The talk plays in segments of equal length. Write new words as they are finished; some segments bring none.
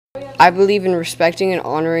I believe in respecting and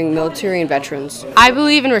honoring military and veterans. I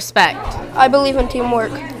believe in respect. I believe in teamwork.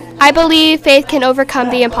 I believe faith can overcome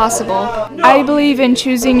the impossible. I believe in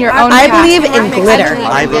choosing your own I path. believe in glitter.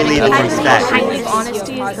 I believe in respect. I believe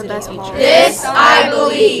honesty is the best feature. This I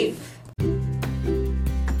believe.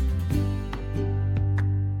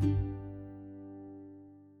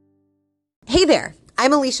 Hey there,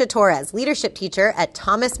 I'm Alicia Torres, leadership teacher at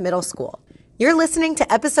Thomas Middle School. You're listening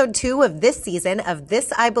to episode 2 of this season of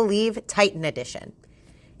This I Believe Titan Edition.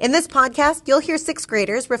 In this podcast, you'll hear 6th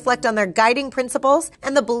graders reflect on their guiding principles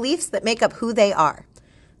and the beliefs that make up who they are.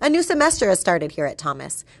 A new semester has started here at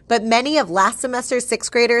Thomas, but many of last semester's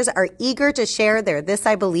 6th graders are eager to share their This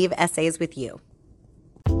I Believe essays with you.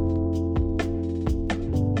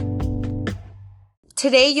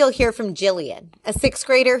 Today, you'll hear from Jillian, a 6th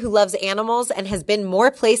grader who loves animals and has been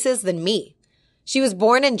more places than me. She was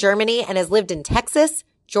born in Germany and has lived in Texas,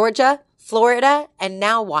 Georgia, Florida, and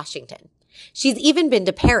now Washington. She's even been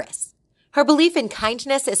to Paris. Her belief in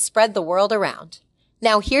kindness has spread the world around.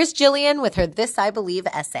 Now here's Jillian with her This I Believe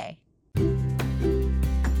essay.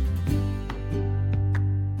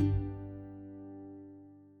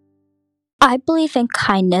 I believe in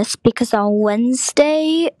kindness because on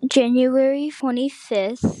Wednesday, January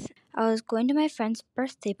 25th, I was going to my friend's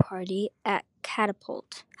birthday party at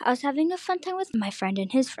Catapult. I was having a fun time with my friend and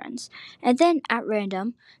his friends. And then, at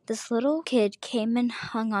random, this little kid came and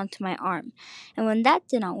hung onto my arm. And when that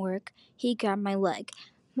did not work, he grabbed my leg.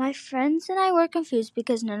 My friends and I were confused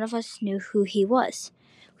because none of us knew who he was.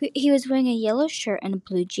 He was wearing a yellow shirt and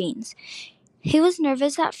blue jeans. He was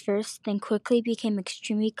nervous at first, then quickly became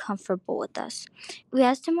extremely comfortable with us. We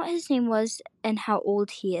asked him what his name was and how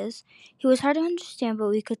old he is. He was hard to understand, but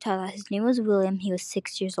we could tell that his name was William. He was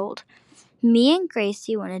 6 years old. Me and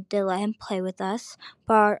Gracie wanted to let him play with us,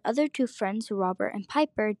 but our other 2 friends, Robert and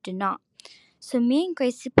Piper, did not. So me and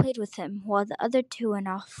Gracie played with him, while the other 2 went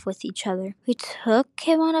off with each other. We took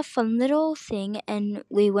him on a fun little thing, and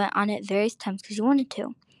we went on it various times because he wanted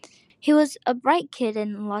to. He was a bright kid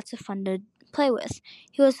and lots of fun to play with.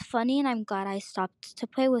 He was funny, and I'm glad I stopped to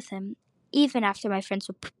play with him, even after my friends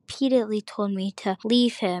repeatedly told me to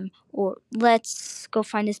leave him, or let's go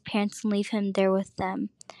find his parents and leave him there with them,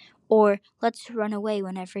 or let's run away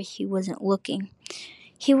whenever he wasn't looking.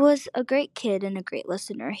 He was a great kid and a great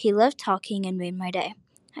listener. He loved talking and made my day.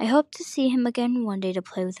 I hope to see him again one day to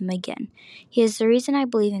play with him again. He is the reason I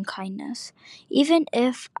believe in kindness, even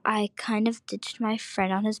if I kind of ditched my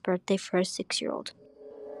friend on his birthday for a 6-year-old.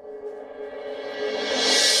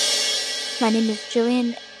 My name is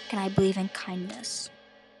Jillian, and I believe in kindness.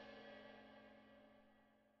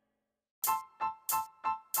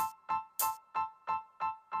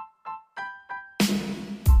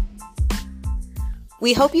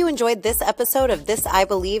 We hope you enjoyed this episode of This I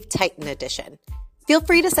Believe Titan Edition. Feel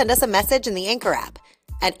free to send us a message in the Anchor app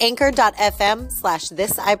at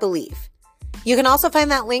anchor.fm/thisibelieve. You can also find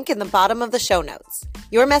that link in the bottom of the show notes.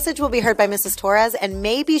 Your message will be heard by Mrs. Torres and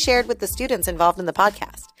may be shared with the students involved in the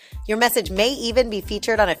podcast. Your message may even be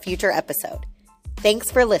featured on a future episode.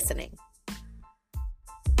 Thanks for listening.